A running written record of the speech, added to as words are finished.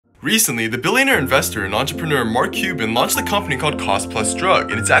Recently, the billionaire investor and entrepreneur Mark Cuban launched a company called Cost Plus Drug,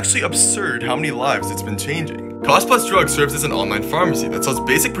 and it's actually absurd how many lives it's been changing. Cost Plus Drug serves as an online pharmacy that sells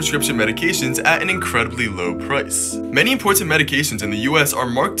basic prescription medications at an incredibly low price. Many important medications in the US are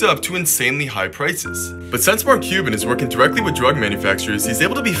marked up to insanely high prices. But since Mark Cuban is working directly with drug manufacturers, he's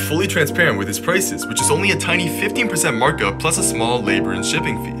able to be fully transparent with his prices, which is only a tiny 15% markup plus a small labor and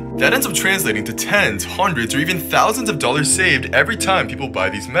shipping fee. That ends up translating to tens, hundreds, or even thousands of dollars saved every time people buy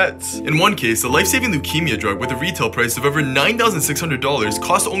these meds. In one case, a life-saving leukemia drug with a retail price of over $9,600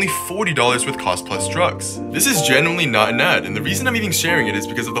 costs only $40 with Cost Plus Drugs. This is genuinely not an ad, and the reason I'm even sharing it is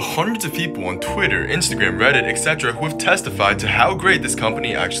because of the hundreds of people on Twitter, Instagram, Reddit, etc. who have testified to how great this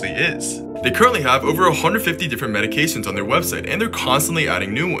company actually is. They currently have over 150 different medications on their website, and they're constantly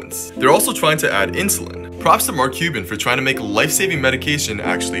adding new ones. They're also trying to add insulin. Props to Mark Cuban for trying to make life-saving medication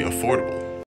actually affordable.